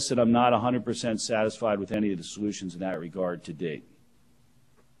just this, that I'm not 100% satisfied with any of the solutions in that regard to date.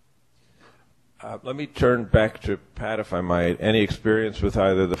 Let me turn back to Pat, if I might. Any experience with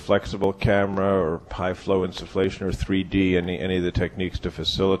either the flexible camera or high flow insufflation or 3D, any of the techniques to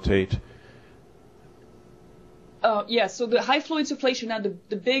facilitate? Yeah, so the high flow insufflation, now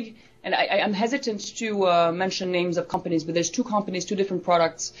the big, and I'm hesitant to mention names of companies, but there's two companies, two different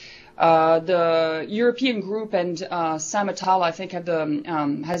products. The European group and Samatala, I think, have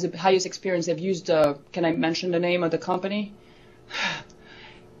has the highest experience. They've used, can I mention the name of the company?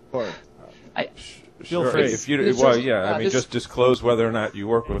 Sure. Feel free. If you, well, yeah, I mean, just disclose whether or not you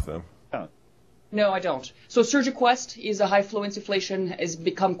work with them. No, I don't. So SurgiQuest is a high-flow insufflation, has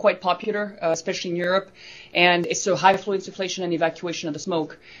become quite popular, especially in Europe, and it's so high-flow insufflation and evacuation of the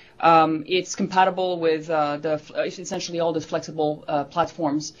smoke. It's compatible with essentially all the flexible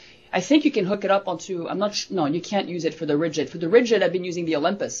platforms. I think you can hook it up onto, no, you can't use it for the rigid. For the rigid, I've been using the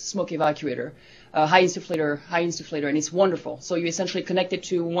Olympus smoke evacuator, high insufflator, and it's wonderful. So you essentially connect it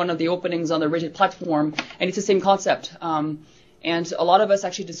to one of the openings on the rigid platform, and it's the same concept. And a lot of us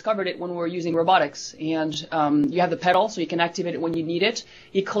actually discovered it when we were using robotics. And you have the pedal, so you can activate it when you need it.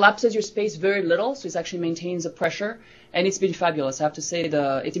 It collapses your space very little, so it actually maintains the pressure. And it's been fabulous. I have to say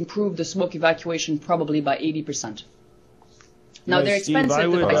it improved the smoke evacuation probably by 80%. Now, they're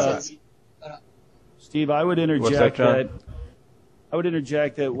expensive, the devices. Steve, I would interject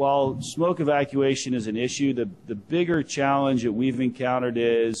that while smoke evacuation is an issue, the bigger challenge that we've encountered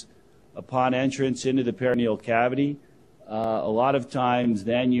is upon entrance into the peritoneal cavity. A lot of times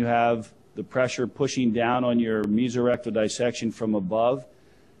then you have the pressure pushing down on your mesorectal dissection from above.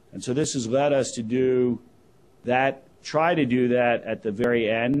 And so this has led us to try to do that at the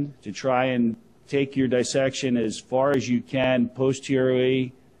very end, to try and take your dissection as far as you can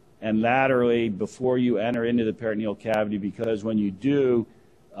posteriorly and laterally before you enter into the peritoneal cavity, because when you do,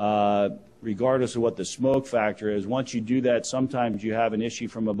 regardless of what the smoke factor is, once you do that, sometimes you have an issue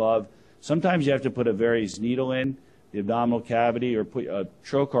from above. Sometimes you have to put a Verres needle in the abdominal cavity or put a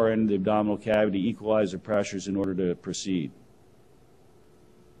trocar in the abdominal cavity to equalize the pressures in order to proceed.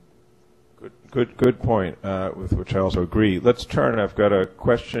 Good point, with which I also agree. Let's turn. I've got a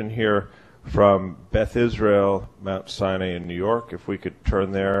question here from Beth Israel, Mount Sinai in New York. If we could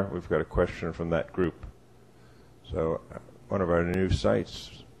turn there, we've got a question from that group. So, one of our new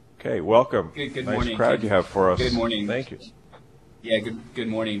sites. Okay, welcome. Good nice morning. Crowd you have for us. Good morning. Thank you. Yeah, good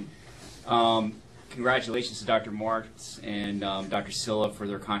morning. Congratulations to Dr. Marks and Dr. Sylla for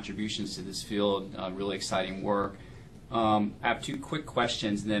their contributions to this field. Really exciting work. I have two quick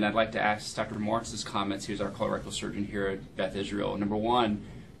questions, and then I'd like to ask Dr. Marks' comments. Who's our colorectal surgeon here at Beth Israel. Number one,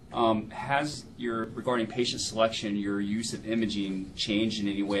 regarding patient selection, your use of imaging changed in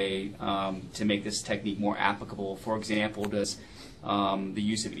any way to make this technique more applicable? For example, does the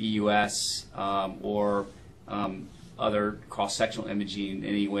use of EUS or other cross-sectional imaging in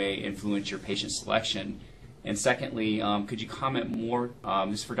any way influence your patient selection? And secondly, could you comment more,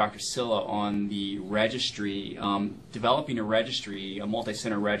 this is for Dr. Sylla, on the registry? Developing a registry, a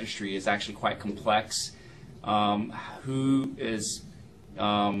multi-center registry, is actually quite complex. Who is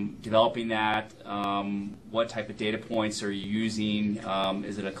developing that? What type of data points are you using?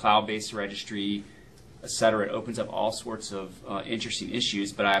 Is it a cloud-based registry, et cetera? It opens up all sorts of interesting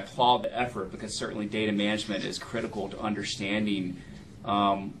issues, but I applaud the effort because certainly data management is critical to understanding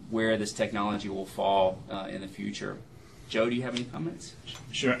where this technology will fall in the future. Joe, do you have any comments?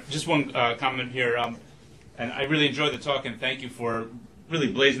 Sure. Just one comment here. And I really enjoyed the talk, and thank you for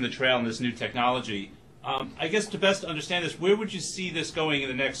really blazing the trail in this new technology. I guess to best understand this, where would you see this going in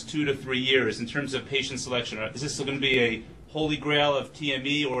the next 2 to 3 years in terms of patient selection? Is this going to be a holy grail of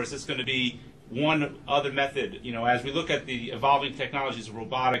TME, or is this going to be one other method? You know, as we look at the evolving technologies of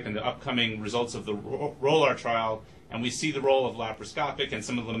robotic and the upcoming results of the ROLAR trial, and we see the role of laparoscopic and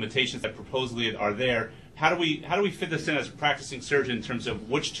some of the limitations that supposedly are there, how do we fit this in as a practicing surgeon in terms of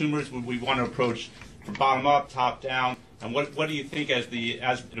which tumors would we want to approach from bottom up, top down, and what do you think as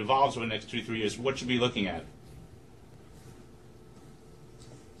it evolves over the next 2 to 3 years, what should we be looking at?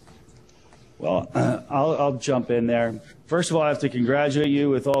 Well, I'll jump in there. First of all, I have to congratulate you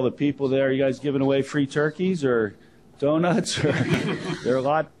with all the people there. You guys giving away free turkeys or donuts? Or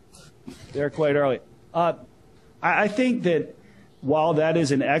they're quite early. I think that while that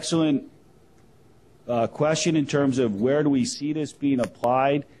is an excellent question in terms of where do we see this being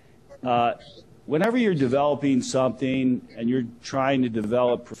applied, whenever you're developing something and you're trying to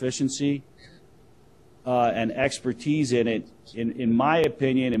develop proficiency and expertise in it, in my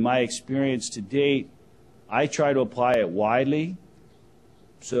opinion, in my experience to date, I try to apply it widely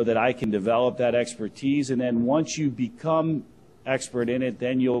so that I can develop that expertise. And then once you become expert in it,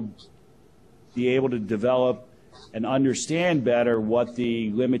 then you'll be able to develop and understand better what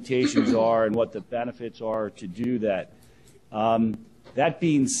the limitations are and what the benefits are to do that. That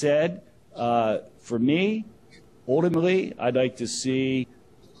being said, for me, ultimately, I'd like to see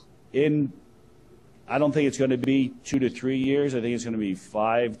I don't think it's going to be 2 to 3 years. I think it's going to be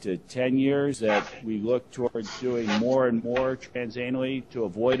 5 to 10 years that we look towards doing more and more transanally to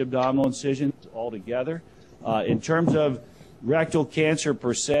avoid abdominal incisions altogether. In terms of rectal cancer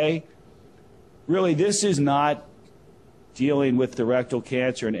per se, really this is not dealing with the rectal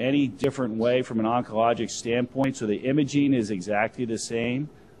cancer in any different way from an oncologic standpoint. So the imaging is exactly the same.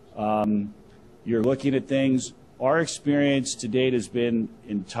 You're looking at things. Our experience to date has been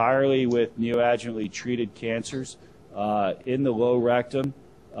entirely with neoadjuvantly treated cancers in the low rectum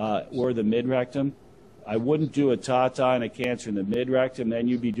or the mid-rectum. I wouldn't do a TATA on a cancer in the mid-rectum, then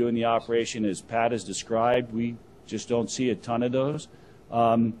you'd be doing the operation as Pat has described. We just don't see a ton of those.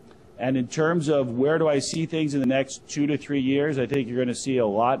 And in terms of where do I see things in the next 2 to 3 years, I think you're going to see a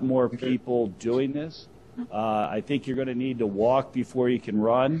lot more people doing this. I think you're going to need to walk before you can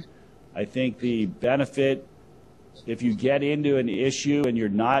run. I think the benefit, if you get into an issue and you're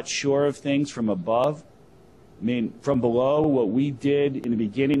not sure of things from above, I mean, from below, what we did in the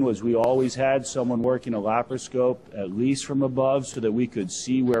beginning was we always had someone working a laparoscope at least from above so that we could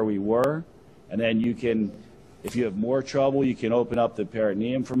see where we were. And then you can, if you have more trouble, you can open up the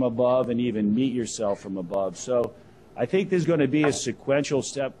peritoneum from above and even meet yourself from above. So I think there's going to be a sequential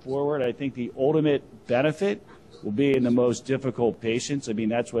step forward. I think the ultimate benefit will be in the most difficult patients. I mean,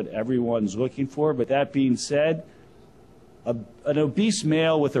 that's what everyone's looking for. But that being said, an obese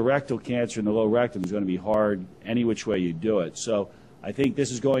male with a rectal cancer in the low rectum is going to be hard any which way you do it. So I think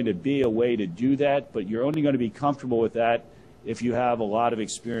this is going to be a way to do that, but you're only going to be comfortable with that if you have a lot of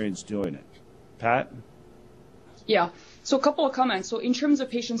experience doing it. Pat? Yeah. So a couple of comments. So in terms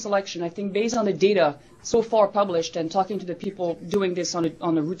of patient selection, I think based on the data so far published and talking to the people doing this on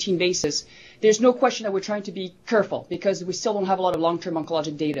a routine basis, there's no question that we're trying to be careful because we still don't have a lot of long-term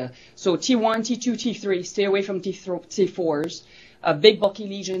oncologic data. So T1, T2, T3, stay away from T4s. Big bulky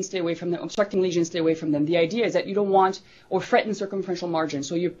lesions, stay away from them. Obstructing lesions, stay away from them. The idea is that you don't want or threaten circumferential margin.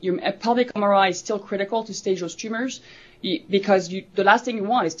 So your pelvic MRI is still critical to stage those tumors because the last thing you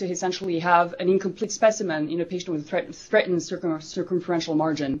want is to essentially have an incomplete specimen in a patient with threatened circumferential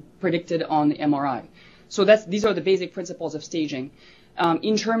margin predicted on the MRI. So these are the basic principles of staging.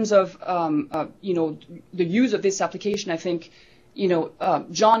 In terms of the use of this application, I think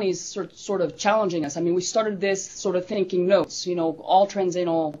John is sort of challenging us. I mean, we started this sort of thinking notes, all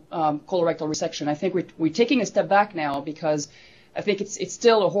transanal colorectal resection. I think we're taking a step back now because I think it's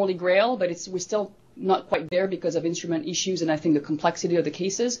still a holy grail, but we're still not quite there because of instrument issues and I think the complexity of the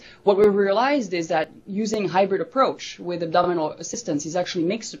cases. What we realized is that using hybrid approach with abdominal assistance actually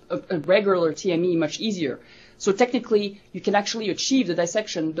makes a regular TME much easier. So technically, you can actually achieve the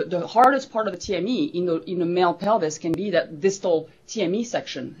dissection. The hardest part of the TME in the male pelvis can be that distal TME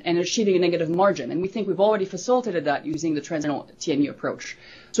section and achieving a negative margin. And we think we've already facilitated that using the transanal TME approach.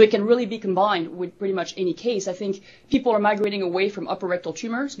 So it can really be combined with pretty much any case. I think people are migrating away from upper rectal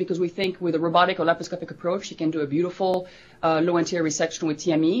tumors because we think with a robotic or laparoscopic approach, you can do a beautiful low anterior resection with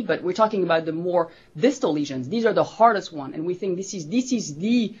TME. But we're talking about the more distal lesions. These are the hardest one. And we think this is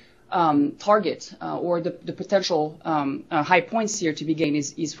the target or the potential high points here to be gained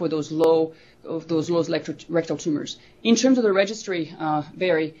is for those low rectal tumors. In terms of the registry,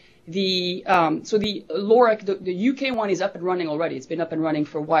 Barry, the LORAC, the UK one is up and running already. It's been up and running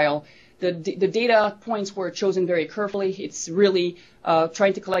for a while. The data points were chosen very carefully. It's really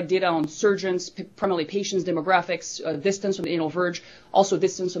trying to collect data on surgeons, primarily patients, demographics, distance from the anal verge, also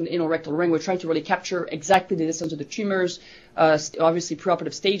distance from the anal rectal ring. We're trying to really capture exactly the distance of the tumors, obviously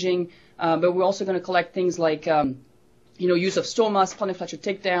preoperative staging, but we're also going to collect things like use of stomas, plantar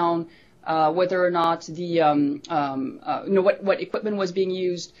takedown, whether or not the what equipment was being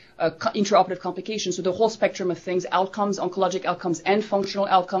used, intraoperative complications, so the whole spectrum of things, outcomes, oncologic outcomes, and functional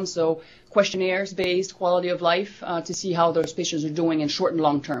outcomes, so questionnaires based quality of life to see how those patients are doing in short and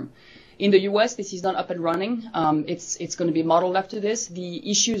long term. In the U.S., this is not up and running. It's going to be modeled after this. The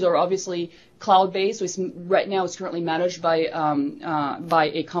issues are obviously cloud-based. So right now it's currently managed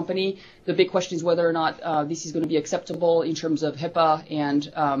by a company. The big question is whether or not this is going to be acceptable in terms of HIPAA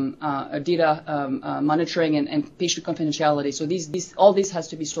and data monitoring and patient confidentiality. So all this has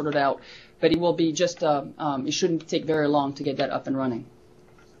to be sorted out. But it will be just it shouldn't take very long to get that up and running.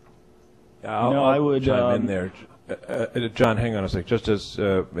 I would chime in there. John, hang on a sec. Just as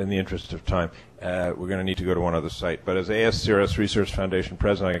in the interest of time, we're going to need to go to one other site. But as ASCRS Research Foundation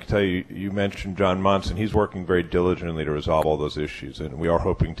president, I can tell you, you mentioned John Monson. He's working very diligently to resolve all those issues, and we are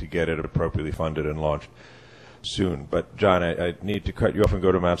hoping to get it appropriately funded and launched soon. But John, I need to cut you off and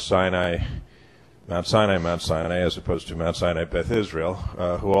go to Mount Sinai, as opposed to Mount Sinai Beth Israel,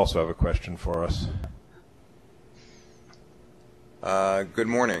 who also have a question for us. Good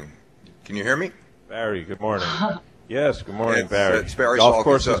morning. Can you hear me? Barry, good morning. Yes, good morning, Barry. It's Barry Golf Salkin.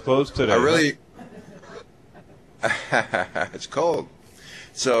 course is closed today. I really, it's cold.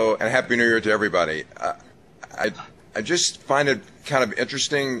 So, and Happy New Year to everybody. I just find it kind of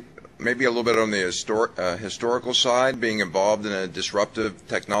interesting, maybe a little bit on the historical side, being involved in a disruptive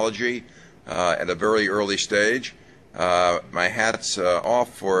technology at a very early stage. My hat's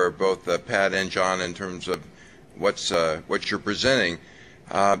off for both Pat and John in terms of what you're presenting.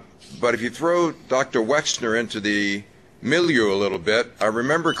 But if you throw Dr. Wexner into the milieu a little bit, I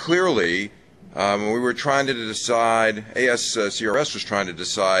remember clearly when we were trying to decide, ASCRS was trying to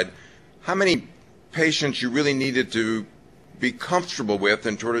decide how many patients you really needed to be comfortable with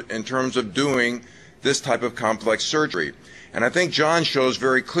in terms of doing this type of complex surgery. And I think John shows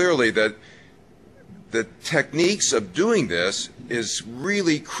very clearly that the techniques of doing this is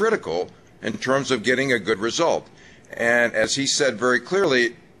really critical in terms of getting a good result. And as he said very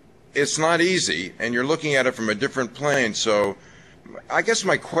clearly, it's not easy, and you're looking at it from a different plane. So I guess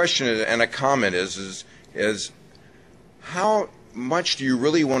my question and a comment is how much do you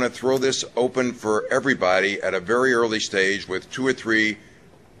really want to throw this open for everybody at a very early stage with 2 or 3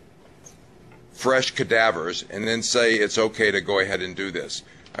 fresh cadavers and then say it's okay to go ahead and do this?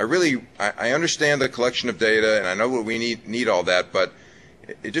 I understand the collection of data, and I know what we need all that, but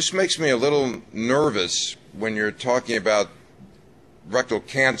it just makes me a little nervous when you're talking about rectal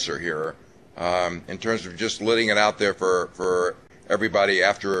cancer here, in terms of just letting it out there for everybody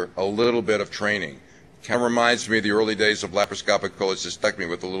after a little bit of training. Kind of reminds me of the early days of laparoscopic cholecystectomy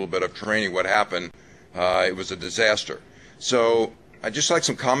with a little bit of training. What happened? It was a disaster. So I'd just like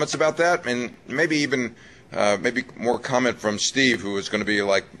some comments about that, and maybe even maybe more comment from Steve, who is going to be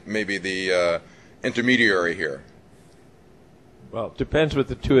like maybe the intermediary here. Well, it depends what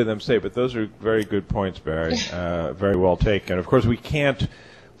the two of them say, but those are very good points, Barry. Very well taken. Of course, we can't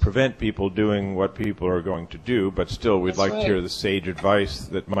prevent people doing what people are going to do, but still we'd like to hear the sage advice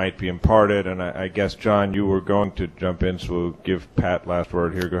that might be imparted. And I guess, John, you were going to jump in, so we'll give Pat last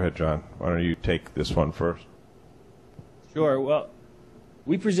word here. Go ahead, John. Why don't you take this one first? Sure. Well,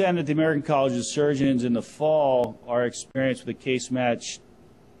 we presented at the American College of Surgeons in the fall our experience with the case match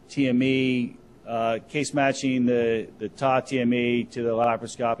TME, case matching the TAW TME to the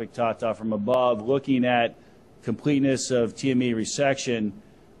laparoscopic TATA from above, looking at completeness of TME resection,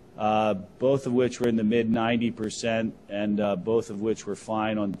 both of which were in the mid 90%, and both of which were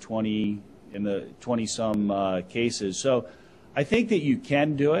fine on 20-some cases. So I think that you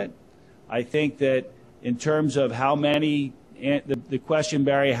can do it. I think that in terms of how many, the question,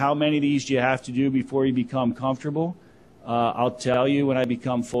 Barry, how many of these do you have to do before you become comfortable? I'll tell you when I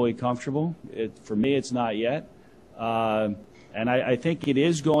become fully comfortable. For me, it's not yet. And I think it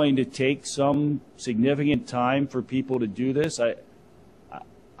is going to take some significant time for people to do this.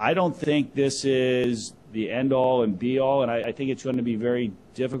 I don't think this is the end-all and be-all, and I think it's going to be very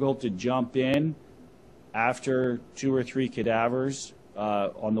difficult to jump in after 2 or 3 cadavers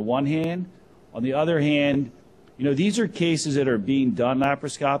on the one hand. On the other hand, you know, these are cases that are being done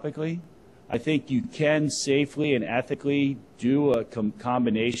laparoscopically. I think you can safely and ethically do a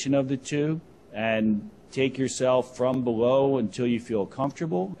combination of the two and take yourself from below until you feel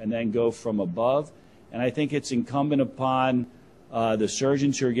comfortable and then go from above. And I think it's incumbent upon the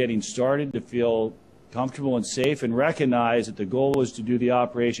surgeons who are getting started to feel comfortable and safe and recognize that the goal is to do the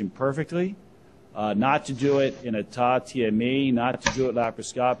operation perfectly, not to do it in a TAW TME, not to do it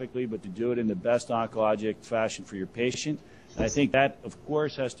laparoscopically, but to do it in the best oncologic fashion for your patient. And I think that, of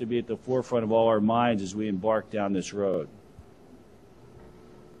course, has to be at the forefront of all our minds as we embark down this road.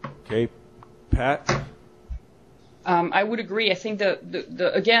 Okay. Pat? I would agree. I think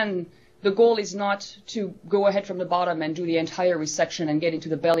again, the goal is not to go ahead from the bottom and do the entire resection and get into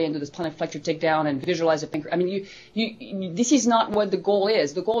the belly and do this plantar flexure takedown and visualize the pancreas. I mean, this is not what the goal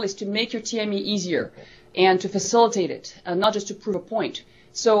is. The goal is to make your TME easier and to facilitate it, not just to prove a point.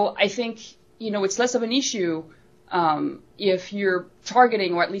 So I think, it's less of an issue if you're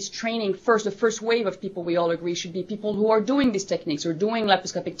targeting or at least training first. The first wave of people, we all agree, should be people who are doing these techniques or doing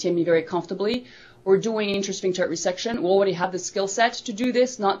laparoscopic TME very comfortably or doing intrasphincteric resection, who already have the skill set to do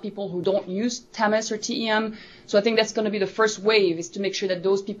this, not people who don't use TAMIS or TEM. So I think that's going to be the first wave, is to make sure that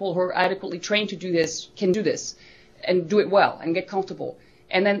those people who are adequately trained to do this can do this and do it well and get comfortable.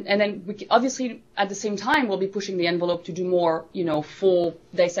 And then we obviously at the same time we'll be pushing the envelope to do more, full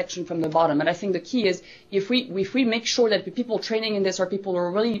dissection from the bottom. And I think the key is if we make sure that the people training in this are people who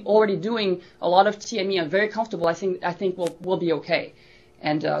are really already doing a lot of TME and very comfortable, I think we'll be okay.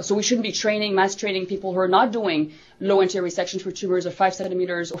 And so we shouldn't be mass training people who are not doing low anterior resections for tumors of 5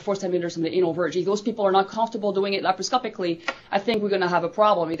 centimeters or 4 centimeters from the anal verge. If those people are not comfortable doing it laparoscopically, I think we're going to have a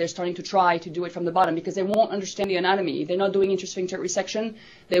problem if they're starting to try to do it from the bottom, because they won't understand the anatomy. If they're not doing intrasphincteric resection,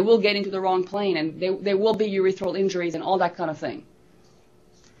 they will get into the wrong plane, and there will be urethral injuries and all that kind of thing.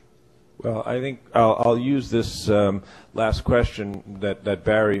 Well, I think I'll use this last question that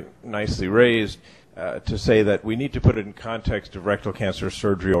Barry nicely raised to say that we need to put it in context of rectal cancer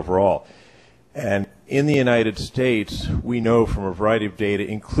surgery overall. And in the United States, we know from a variety of data,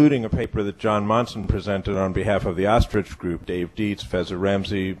 including a paper that John Monson presented on behalf of the Ostrich Group, Dave Dietz, Feza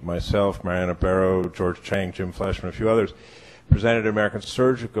Ramsey, myself, Mariana Barrow, George Chang, Jim Fleshman, a few others, presented at American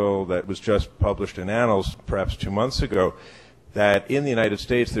Surgical that was just published in Annals perhaps 2 months ago, that in the United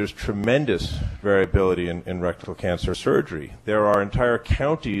States there's tremendous variability in rectal cancer surgery. There are entire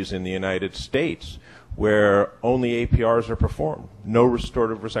counties in the United States where only APRs are performed. No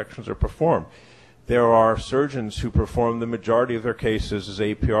restorative resections are performed. There are surgeons who perform the majority of their cases as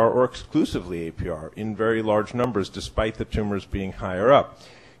APR or exclusively APR in very large numbers, despite the tumors being higher up.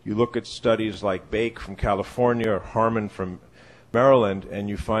 You look at studies like Bake from California or Harmon from Maryland, and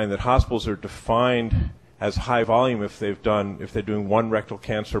you find that hospitals are defined as high volume if they're doing one rectal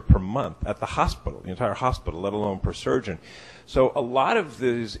cancer per month at the hospital, the entire hospital, let alone per surgeon. So a lot of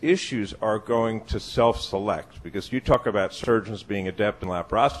these issues are going to self-select, because you talk about surgeons being adept in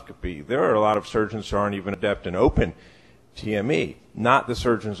laparoscopy. There are a lot of surgeons who aren't even adept in open TME. Not the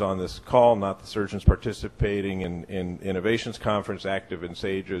surgeons on this call, not the surgeons participating in Innovations Conference, active in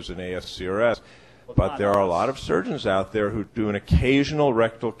SAGES and ASCRS. But there are a lot of surgeons out there who do an occasional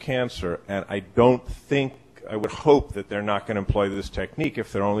rectal cancer, and I would hope that they're not going to employ this technique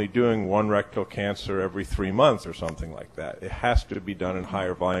if they're only doing one rectal cancer every 3 months or something like that. It has to be done in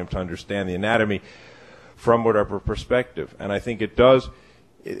higher volume to understand the anatomy from whatever perspective. And I think it does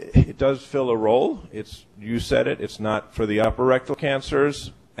fill a role. You said it, it's not for the upper rectal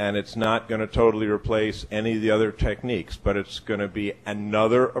cancers, and it's not going to totally replace any of the other techniques, but it's going to be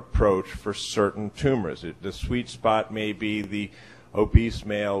another approach for certain tumors. The sweet spot may be the obese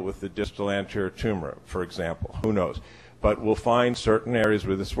male with the distal anterior tumor, for example. Who knows? But we'll find certain areas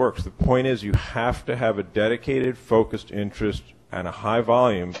where this works. The point is you have to have a dedicated, focused interest and a high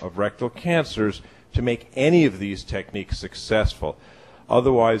volume of rectal cancers to make any of these techniques successful.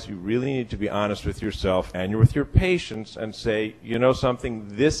 Otherwise, you really need to be honest with yourself and with your patients and say, you know something,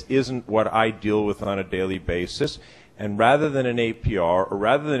 this isn't what I deal with on a daily basis. And rather than an APR, or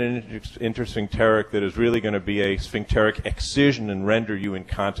rather than an intrasphincteric that is really going to be a sphincteric excision and render you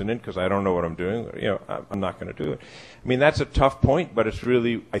incontinent, because I don't know what I'm doing, I'm not going to do it. I mean, that's a tough point, but it's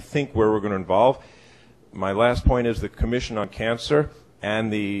really, I think, where we're going to involve. My last point is the Commission on Cancer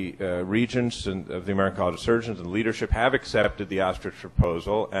and the regents of the American College of Surgeons and leadership have accepted the Ostrich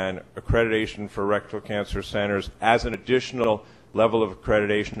proposal, and accreditation for rectal cancer centers as an additional level of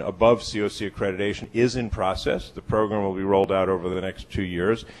accreditation above COC accreditation is in process. The program will be rolled out over the next 2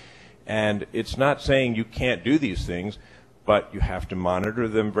 years. And it's not saying you can't do these things, but you have to monitor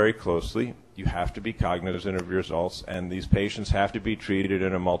them very closely. You have to be cognizant of your results, and these patients have to be treated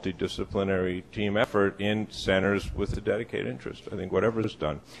in a multidisciplinary team effort in centers with a dedicated interest. I think whatever is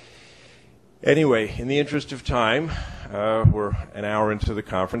done. Anyway, in the interest of time, we're an hour into the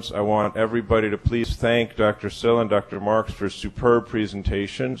conference. I want everybody to please thank Dr. Sylla and Dr. Marks for superb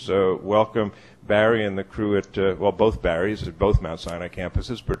presentations. Welcome Barry and the crew at, both Barrys at both Mount Sinai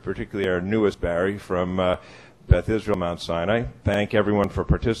campuses, but particularly our newest Barry from Beth Israel Mount Sinai. Thank everyone for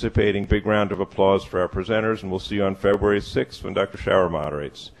participating. Big round of applause for our presenters, and we'll see you on February 6th when Dr. Schauer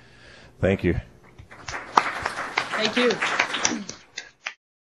moderates. Thank you. Thank you.